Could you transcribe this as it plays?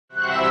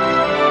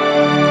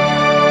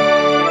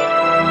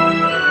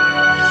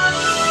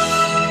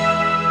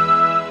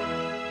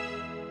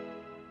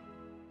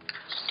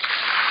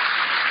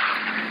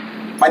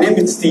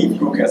is Steve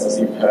Gukas, as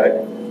you've heard,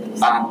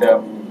 and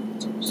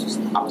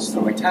I'm a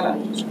storyteller.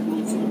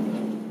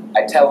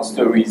 I tell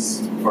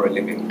stories for a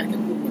living.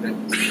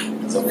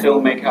 As a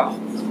filmmaker,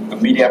 a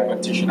media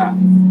practitioner,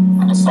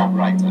 and a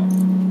songwriter.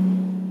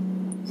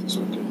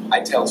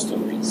 I tell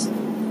stories.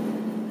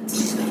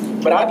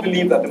 But I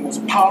believe that the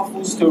most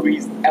powerful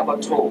stories ever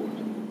told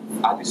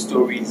are the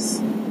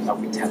stories that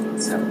we tell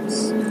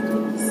ourselves.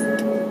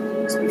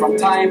 From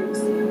time,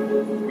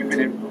 we've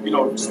been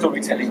in,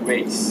 storytelling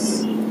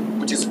race,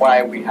 which is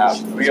why we have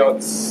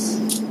griots,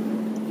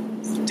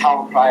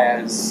 town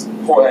criers,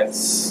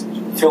 poets,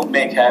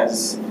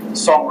 filmmakers,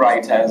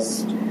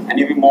 songwriters, and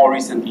even more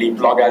recently,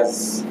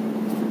 bloggers.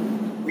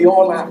 We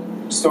all are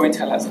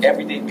storytellers,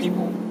 everyday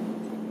people.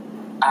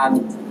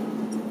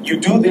 And you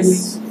do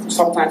this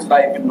sometimes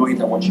without even knowing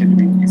that what you're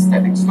doing is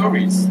telling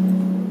stories.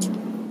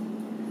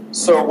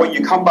 So when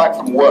you come back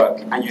from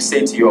work and you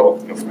say to your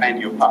friend,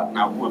 your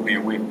partner, whoever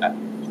you're with, that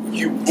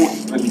you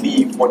won't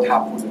believe what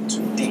happened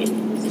today.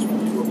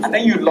 And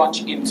then you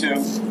launch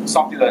into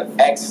something that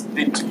X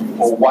did to you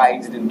or Y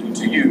didn't do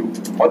to you,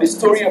 or the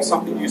story of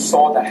something you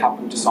saw that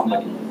happened to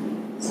somebody.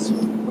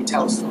 We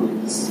tell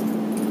stories.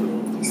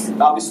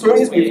 Now the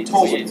stories we've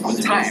told from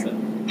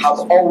time have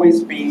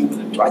always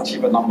been to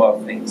achieve a number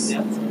of things,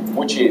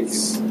 which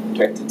is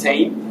to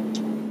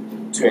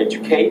entertain, to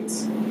educate,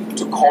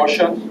 to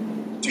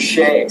caution, to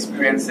share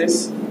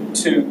experiences,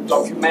 to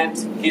document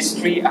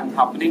history and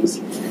happenings,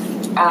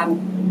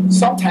 and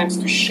sometimes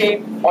to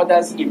shape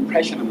others'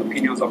 impression and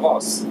opinions of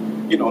us.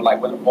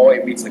 Like when a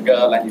boy meets a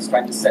girl and he's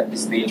trying to set the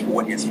stage for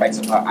what he expects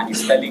of her, and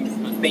he's telling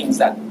things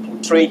that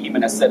portray him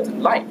in a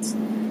certain light.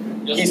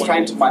 He's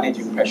trying to manage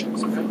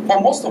impressions.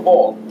 But most of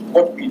all,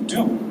 what we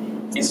do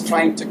is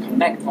trying to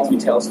connect when we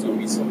tell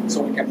stories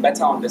so we can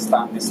better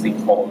understand this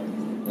thing called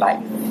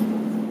life.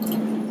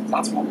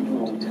 That's what we do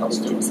when we tell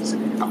stories.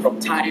 And from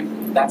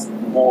time, that's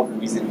more the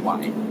reason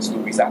why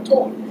stories are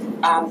told.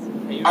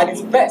 And at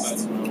its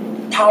best,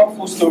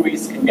 powerful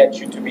stories can get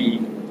you to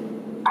be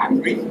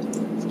angry,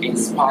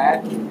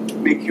 inspired,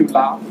 make you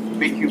laugh,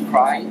 make you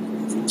cry,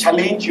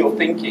 challenge your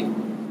thinking.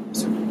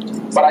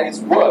 But at its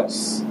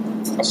worst,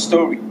 a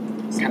story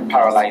can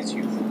paralyze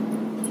you.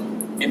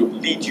 It'll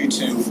lead you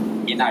to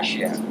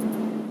inertia,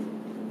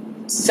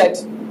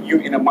 set you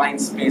in a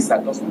mind space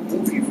that doesn't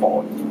move you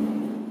forward.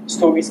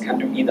 Stories can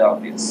do either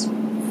of this.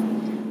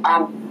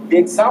 And the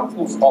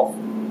examples of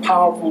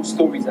powerful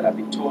stories that have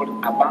been told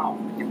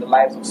abound in the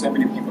lives of so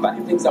many people and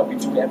in things that we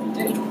do every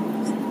day.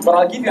 But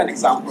I'll give you an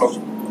example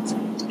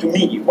of, to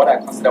me, what I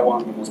consider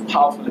one of the most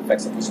powerful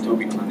effects of a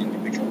story on an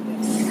individual.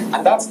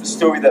 And that's the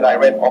story that I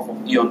read off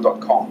of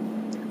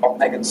eon.com of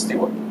Megan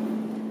Stewart.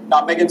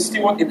 Now, Megan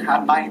Stewart, in her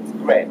 9th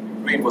grade,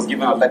 was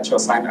given a lecture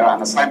assignment,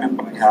 an assignment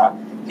by her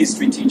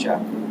history teacher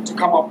to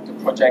come up with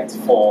a project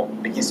for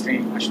the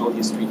National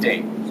History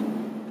Day.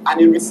 And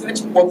in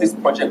researching what this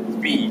project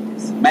would be,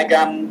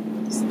 Megan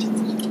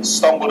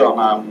stumbled on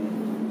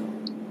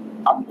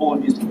an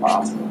old newspaper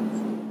article.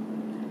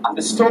 And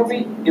the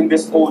story in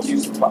this old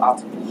newspaper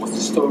article was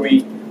the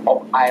story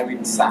of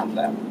Irene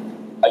Sandler,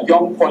 a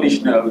young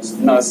Polish nurse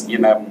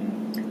in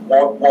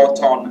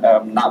war-torn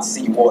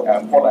Nazi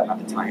Poland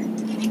at the time,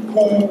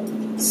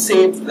 who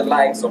saved the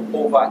lives of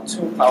over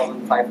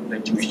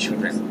 2,500 Jewish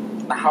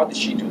children. Now, how did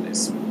she do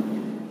this?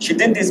 She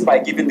did this by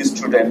giving these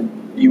children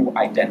new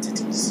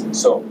identities.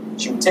 So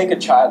she would take a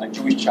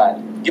Jewish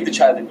child, give the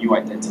child a new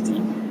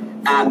identity,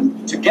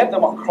 and to get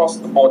them across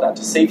the border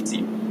to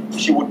safety,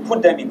 she would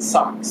put them in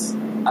sacks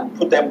and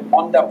put them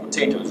under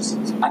potatoes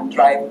and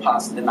drive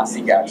past the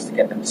Nazi guards to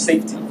get them to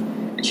safety.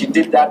 And she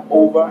did that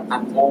over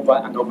and over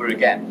and over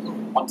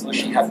again until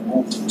she had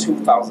moved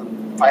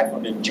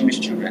 2,500 Jewish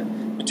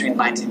children between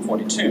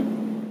 1942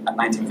 and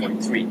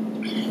 1943.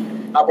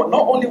 Now, but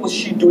not only was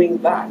she doing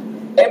that,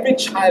 every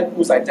child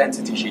whose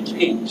identity she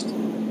changed,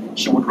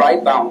 she would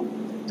write down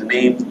the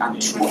name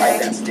and true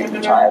identity of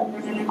the child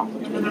and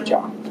put it in the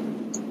jar.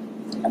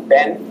 And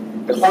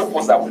then the hope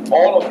was that when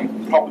all of the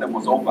problem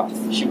was over,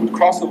 she would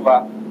cross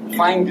over,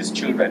 find these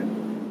children,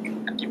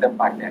 and give them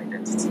back their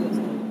identity.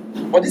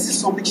 But this is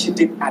something she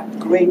did at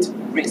great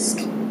risk,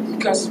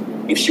 because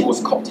if she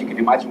was caught, you can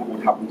imagine what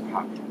would happen to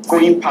her.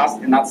 Going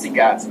past the Nazi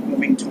guards,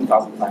 moving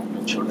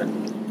 2,500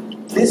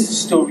 children. This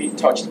story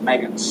touched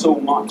Megan so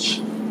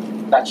much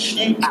that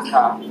she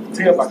and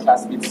 3 of her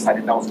classmates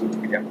decided that was going to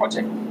be their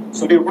project.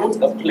 So they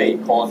wrote a play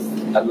called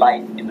A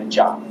Life in a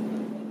Jar.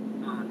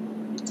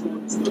 And they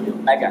told the story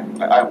of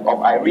Megan,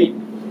 of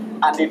Irene.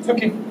 And they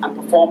took it and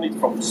performed it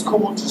from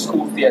school to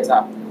school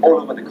theater all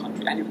over the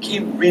country. And it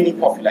became really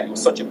popular. It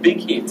was such a big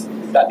hit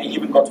that they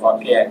even got to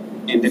appear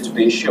in the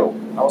Today Show.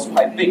 That was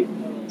quite big.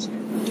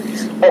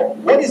 But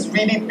what is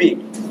really big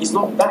is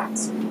not that.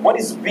 What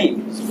is big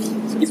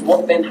is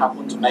what then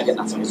happened to Megan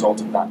as a result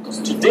of that. Because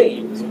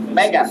today,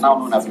 Megan, now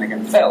known as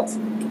Megan Felt,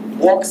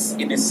 works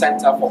in the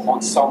Center for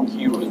Unsung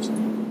Heroes,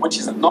 which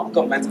is a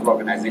non-governmental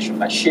organization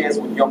that shares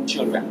with young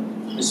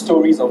children the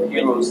stories of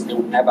heroes they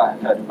would never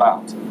have heard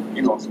about.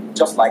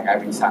 Just like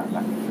Irene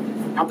Sandler.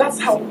 Now that's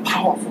how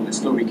powerful the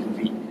story can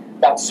be.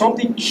 That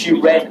something she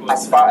read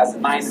as far as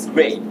 9th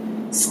grade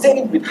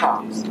stayed with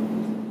her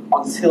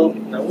until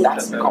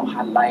that's become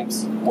her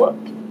life's work.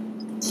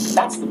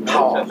 That's the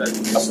power a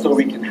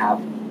story can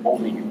have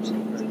over you.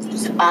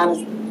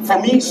 And for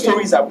me,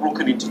 stories are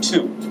broken into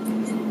two.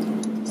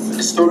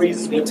 The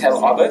stories we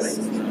tell others,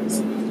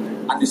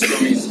 and the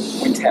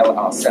stories we tell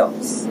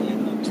ourselves.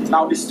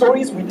 Now, the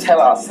stories we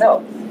tell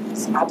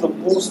ourselves are the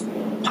most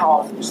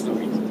powerful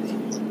stories.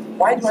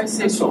 Why do I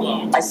say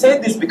so? I say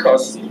this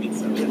because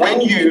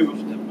when you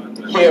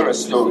hear a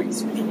story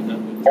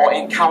or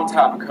encounter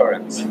an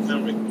occurrence,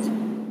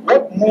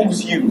 what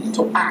moves you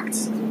to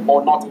act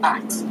or not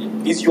act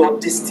is your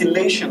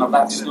distillation of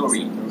that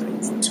story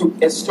to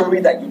a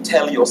story that you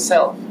tell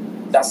yourself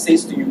that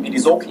says to you, it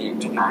is okay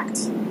to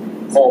act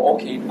or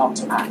okay not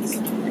to act.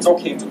 It's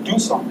okay to do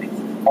something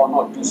or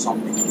not do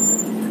something.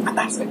 And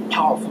that's a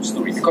powerful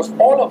story because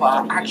all of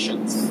our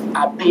actions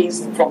are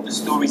based from the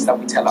stories that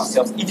we tell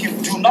ourselves. If you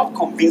do not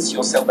convince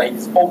yourself that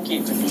it's okay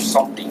to do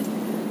something,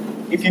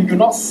 if you do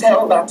not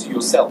sell that to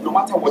yourself, no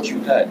matter what you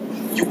heard,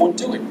 you won't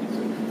do it.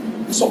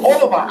 So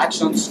all of our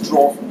actions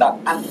draw from that.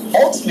 And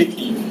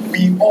ultimately,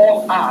 we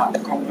all are a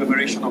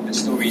conglomeration of the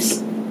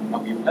stories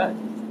that we've heard.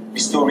 The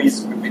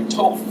stories we've been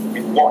told,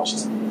 we've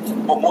watched,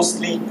 but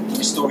mostly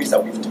the stories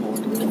that we've told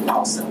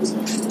ourselves.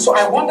 So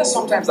I wonder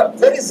sometimes that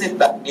what is it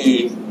that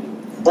a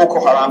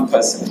Boko Haram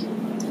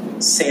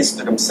person says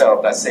to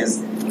themselves that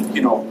says,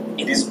 you know,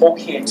 it is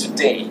okay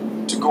today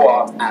to go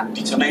out and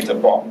detonate a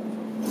bomb,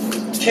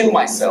 kill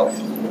myself,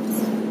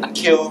 and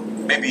kill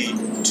maybe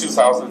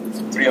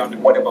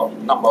 2,300, whatever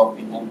number of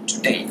people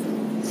today.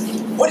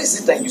 What is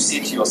it that you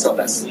say to yourself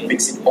that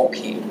makes it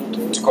okay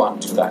to go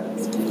and do that?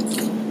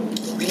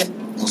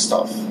 Real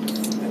stuff.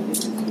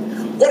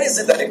 What is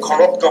it that a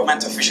corrupt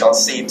government official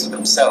say to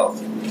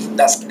themselves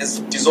that says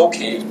it is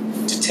okay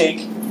to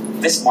take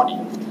this money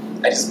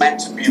that is meant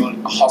to build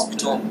a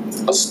hospital,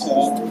 a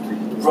school,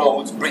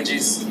 roads,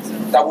 bridges,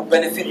 that would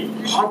benefit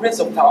hundreds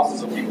of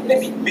thousands of people,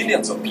 maybe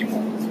millions of people?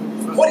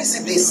 What is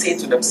it they say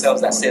to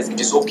themselves that says it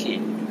is okay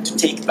to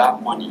take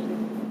that money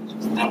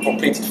and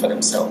appropriate it for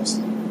themselves?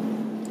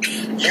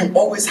 You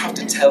always have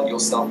to tell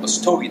yourself a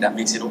story that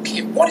makes it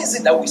okay. What is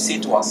it that we say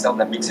to ourselves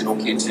that makes it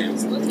okay to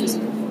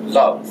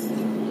love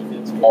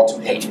or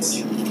to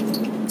hate?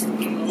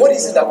 What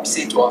is it that we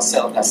say to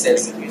ourselves that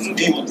says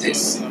build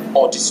this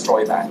or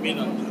destroy that?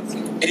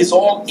 It is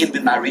all in the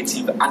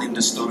narrative and in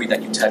the story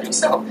that you tell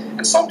yourself.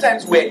 And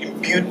sometimes we're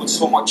imbued with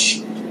so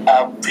much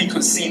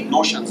preconceived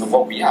notions of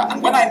what we are.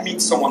 And when I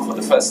meet someone for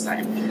the first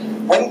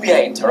time, when we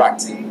are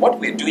interacting, what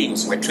we're doing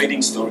is we're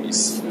trading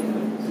stories.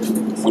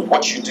 With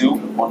what you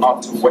do or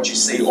not do, what you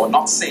say or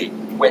not say,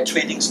 we're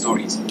trading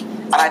stories.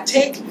 And I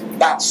take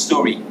that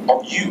story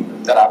of you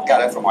that I've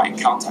gathered from our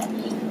encounter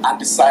and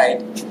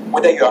decide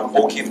whether you're an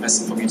okay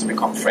person for me to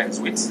become friends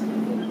with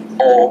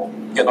or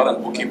you're not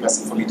an okay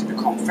person for me to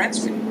become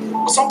friends with.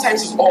 But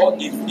sometimes it's all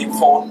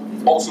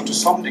informed also to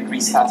some degree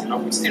starting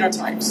off with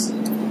stereotypes.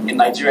 In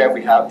Nigeria,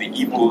 we have the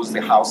Igbos, the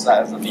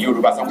Hausas, and the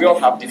Yorubas, and we all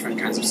have different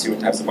kinds of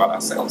stereotypes about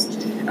ourselves.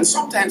 And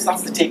sometimes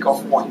that's the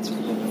takeoff point.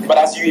 But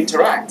as you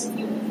interact,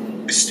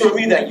 the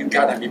story that you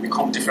gather may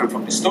become different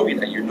from the story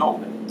that you know.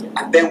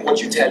 And then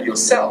what you tell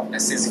yourself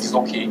that says it is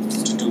okay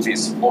to do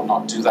this or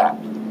not do that.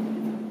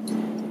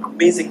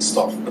 Amazing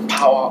stuff, the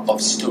power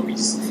of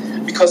stories.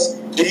 Because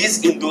it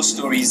is in those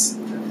stories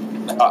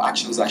that our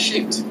actions are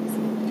shaped.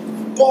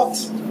 But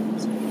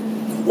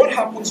what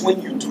happens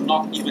when you do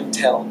not even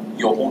tell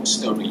your own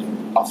story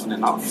often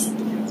enough?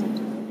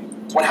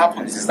 What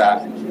happens is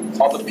that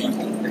other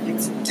people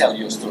tell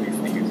your story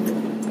for you.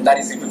 And that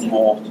is even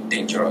more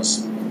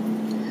dangerous.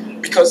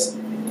 Because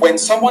when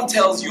someone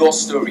tells your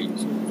story,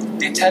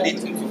 they tell it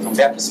from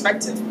their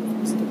perspective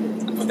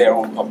and for their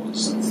own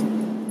purpose,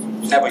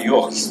 never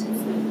yours.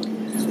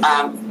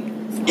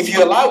 And if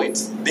you allow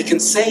it, they can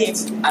say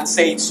it and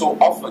say it so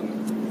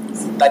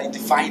often that it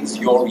defines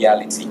your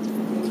reality.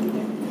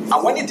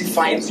 And when it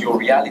defines your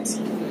reality,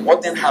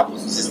 what then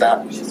happens is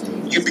that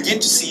you begin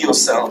to see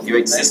yourself, your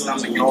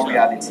existence and your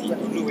reality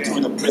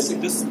through the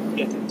prism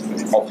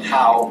of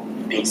how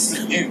they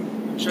see you.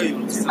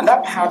 And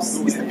that perhaps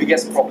is the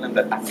biggest problem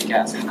that Africa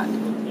has had.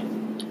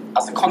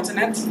 As a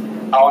continent,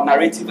 our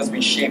narrative has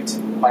been shaped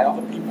by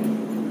other people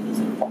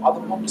for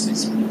other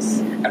purposes.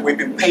 And we've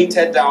been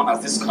painted down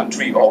as this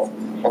country of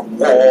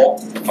war,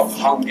 of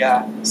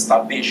hunger,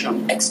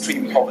 starvation,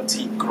 extreme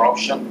poverty,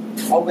 corruption,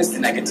 always the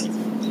negative.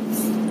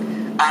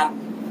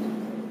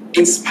 And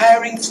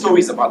inspiring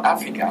stories about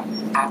Africa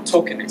are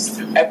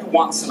tokenist. Every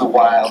once in a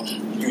while,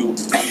 you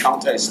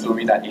encounter a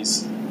story that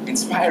is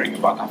inspiring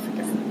about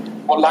Africa.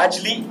 But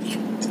largely,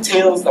 the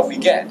tales that we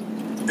get,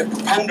 the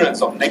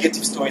preponderance of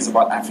negative stories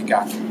about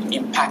Africa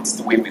impacts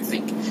the way we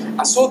think.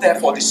 And so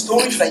therefore, the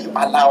stories that you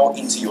allow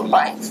into your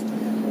life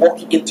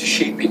work into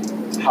shaping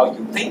how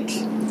you think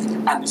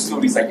and the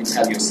stories that you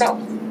tell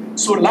yourself.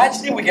 So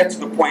largely, we get to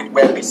the point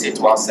where we say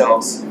to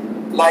ourselves,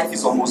 life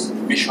is almost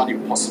mission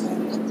impossible.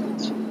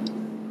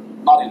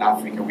 Not in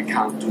Africa, we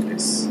can't do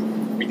this.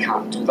 We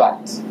can't do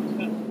that.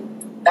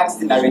 That's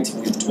the narrative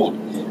we've told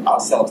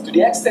ourselves, to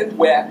the extent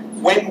where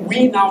when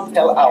we now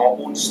tell our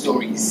own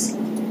stories,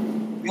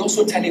 we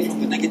also tell it from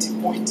the negative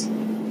point.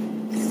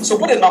 So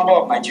put a number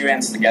of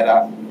Nigerians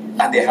together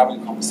and they're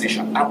having a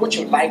conversation. And what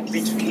you're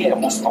likely to hear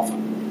most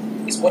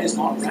often is what is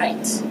not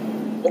right,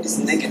 what is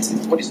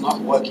negative, what is not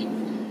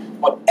working.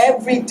 But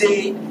every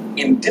day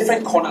in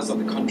different corners of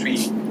the country,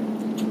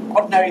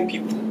 ordinary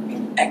people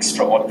do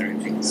extraordinary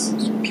things.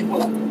 People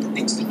have done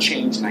things to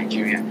change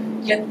Nigeria.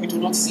 Yet we do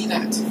not see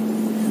that.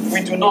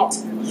 We do not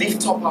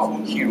lift up our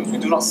own heroes. We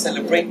do not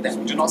celebrate them.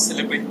 We do not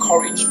celebrate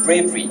courage,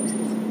 bravery.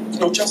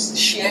 Just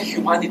sheer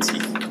humanity.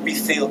 We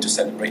fail to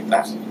celebrate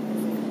that.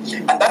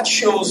 And that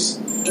shows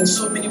in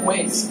so many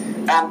ways.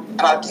 And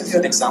I'll give you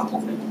an example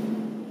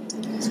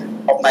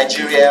of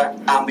Nigeria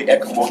and the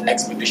ECOMOG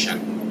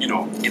expedition,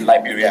 in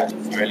Liberia,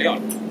 Sierra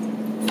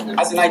Leone.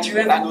 As a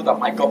Nigerian, I know that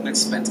my government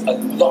spent a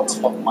lot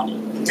of money,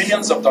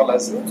 millions of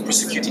dollars,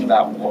 prosecuting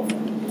that war.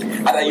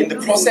 And that in the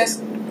process,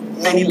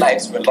 many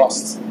lives were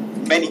lost.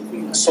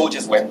 Many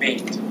soldiers were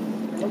paid.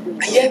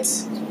 And yet,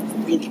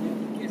 we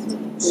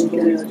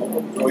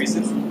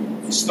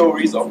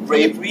stories of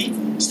bravery,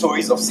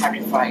 stories of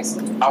sacrifice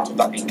out of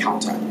that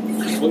encounter.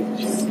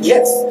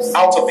 Yet,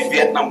 out of the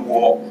Vietnam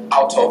War,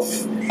 out of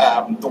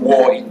the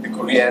war in the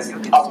Koreas,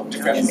 out of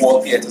different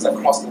war theaters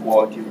across the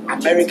world,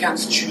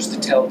 Americans choose to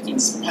tell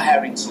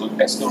inspiring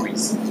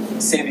stories.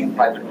 Saving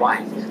Private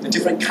Ryan, the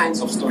different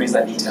kinds of stories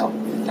that they tell,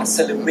 that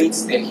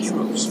celebrates their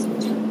heroes.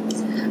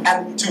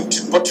 And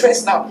to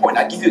buttress that point,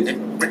 I give you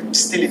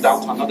distill it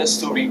down to another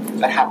story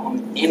that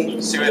happened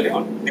in Sierra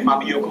Leone, the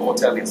Mamiyoko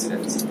Hotel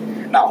incident.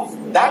 Now,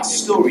 that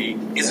story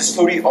is a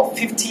story of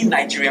 15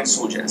 Nigerian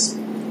soldiers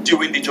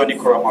during the Johnny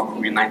Koroma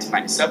coup in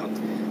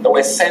 1997 that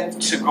were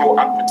sent to go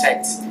and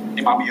protect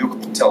the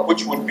Mamiyoko Hotel,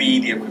 which would be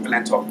the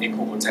equivalent of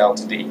Eco Hotel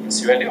today in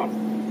Sierra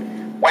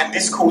Leone. When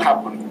this coup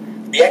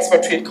happened, the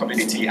expatriate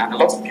community and a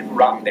lot of people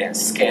around there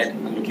scared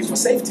and looking for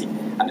safety,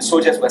 and the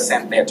soldiers were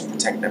sent there to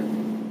protect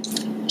them.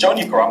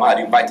 Johnny Koroma had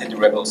invited the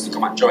rebels to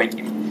come and join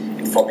him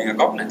in forming a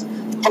government.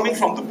 Coming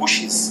from the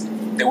bushes,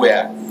 they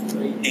were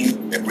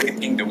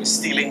raping, they were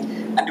stealing,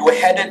 and they were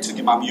headed to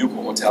the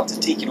Mamiyoko Hotel to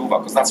take it over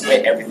because that's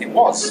where everything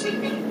was.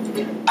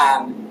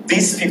 And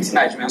these 50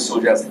 Nigerian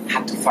soldiers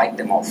had to fight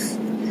them off.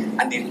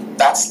 And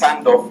that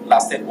standoff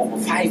lasted over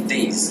 5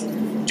 days,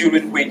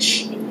 during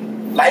which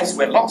lives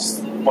were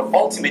lost, but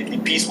ultimately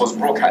peace was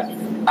brokered,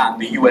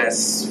 and the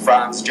US,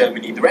 France,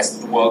 Germany, the rest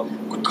of the world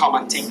could come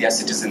and take their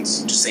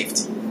citizens to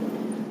safety.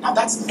 Now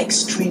that's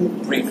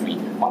extreme bravery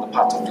on the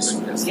part of the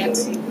soldiers, yet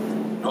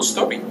no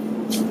story.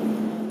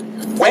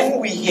 When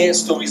we hear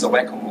stories of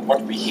ECOMOG,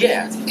 what we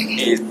hear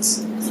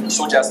is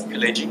soldiers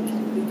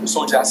pillaging,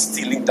 soldiers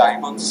stealing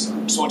diamonds,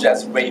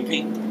 soldiers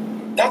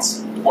raping.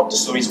 That's what the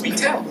stories we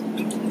tell.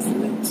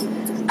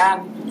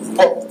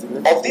 But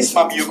of this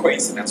Mamiyoko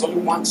incident,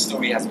 only one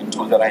story has been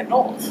told that I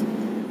know of,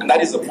 and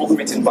that is a book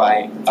written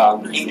by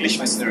an English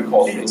missionary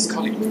called Chris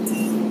Colley.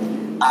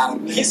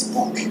 And his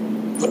book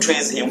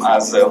portrays him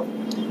as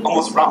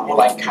almost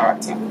Rambo-like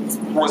character,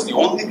 who was the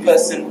only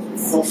person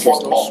who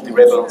fought off the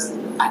rebels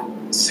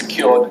and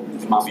secured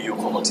the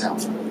Mamiyoko Hotel.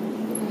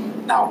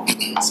 Now,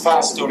 as far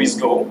as stories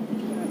go,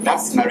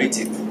 that's the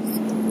narrative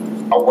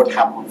of what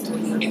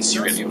happened in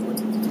Sierra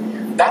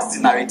Leone. That's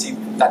the narrative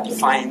that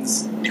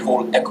defines the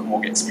whole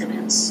ECOMOG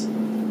experience.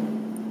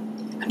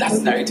 And that's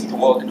the narrative the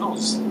world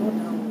knows.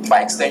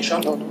 By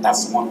extension,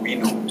 that's the one we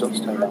know.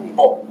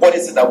 But what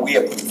is it that we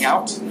are putting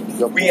out?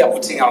 We are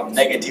putting out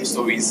negative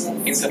stories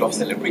instead of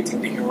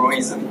celebrating the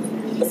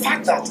heroism. The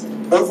fact that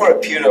over a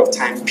period of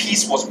time,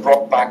 peace was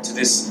brought back to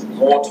these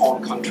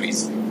war-torn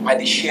countries by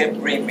the sheer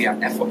bravery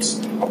and efforts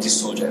of these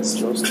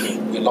soldiers.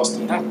 We're lost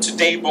in that.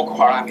 Today, Boko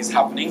Haram is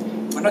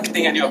happening. We're not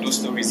getting any of those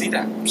stories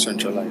either.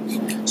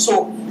 Centralized.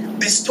 So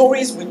the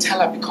stories we tell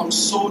have become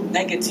so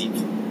negative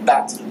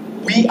that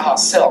we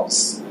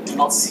ourselves do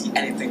not see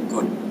anything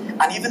good.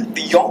 And even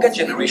the younger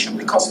generation,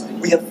 because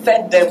we have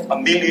fed them a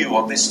milieu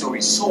of this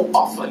story so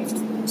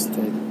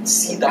often,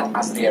 see that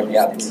as their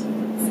reality.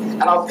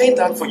 And I'll paint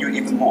that for you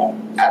even more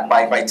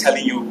by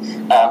telling you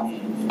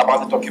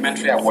about the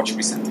documentary I watched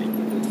recently.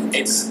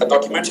 It's a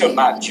documentary on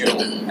Nat Geo,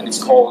 and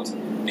it's called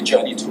The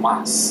Journey to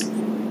Mars.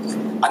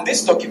 And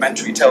this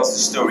documentary tells the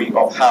story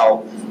of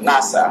how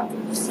NASA,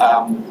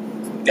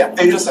 there are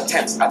various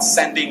attempts at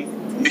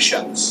sending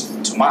missions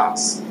to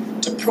Mars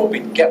to probe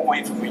it, get more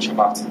information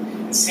about it,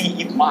 and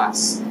see if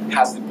Mars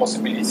has the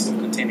possibilities of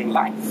containing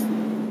life.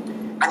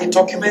 And it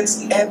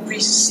documents every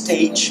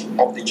stage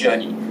of the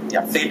journey,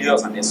 their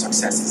failures and their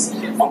successes,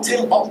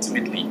 until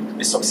ultimately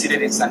they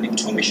succeeded in sending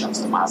 2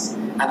 missions to Mars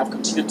and have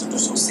continued to do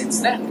so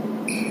since then.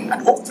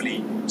 And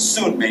hopefully,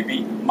 soon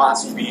maybe,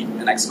 Mars will be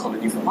the next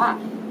colony for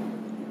man.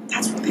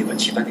 That's what they've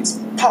achieved, and it's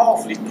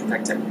powerfully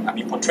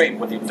portraying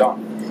what they've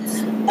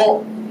done.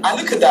 But I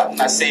look at that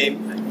and I say,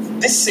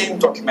 this same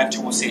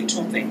documentary will say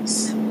 2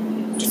 things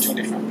to 2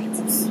 different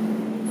people.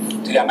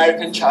 To the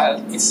American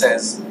child, it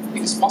says,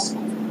 it is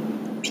possible.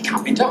 It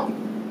can be done.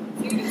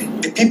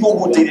 The people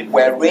who did it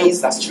were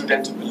raised as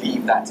children to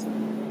believe that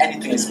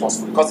anything is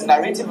possible. Because the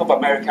narrative of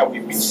America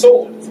we've been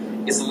sold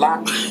is a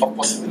land of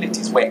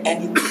possibilities where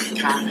anything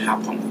can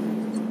happen.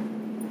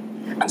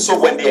 And so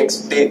when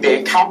they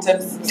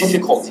encountered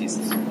difficulties,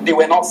 they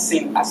were not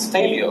seen as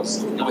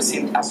failures. They were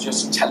seen as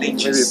just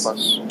challenges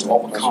to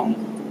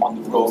overcome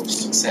on the road to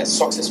success.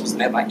 Success was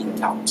never in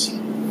doubt.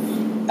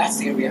 That's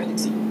the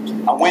reality.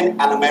 And when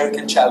an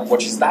American child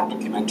watches that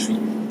documentary,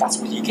 that's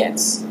what he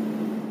gets.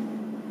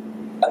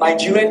 A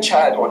Nigerian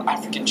child or an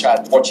African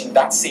child watching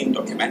that same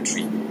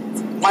documentary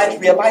might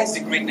realize the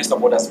greatness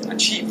of what has been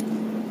achieved.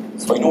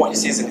 But you know what he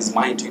says in his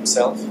mind to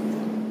himself?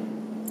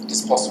 It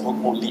is possible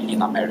only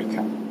in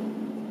America.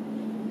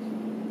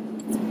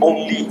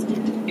 Only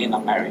in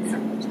America.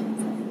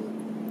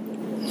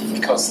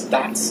 Because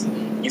that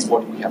is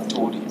what we have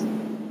told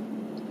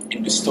him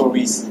in the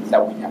stories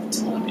that we have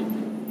told him.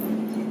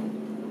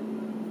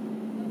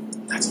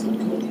 That's not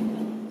good.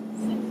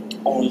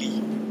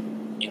 Only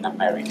in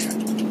America.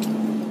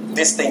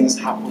 These things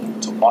happen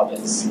to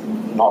others,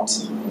 not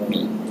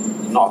me,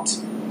 not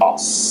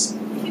us.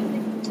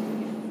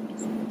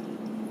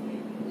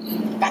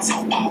 That's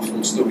how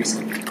powerful stories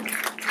can be.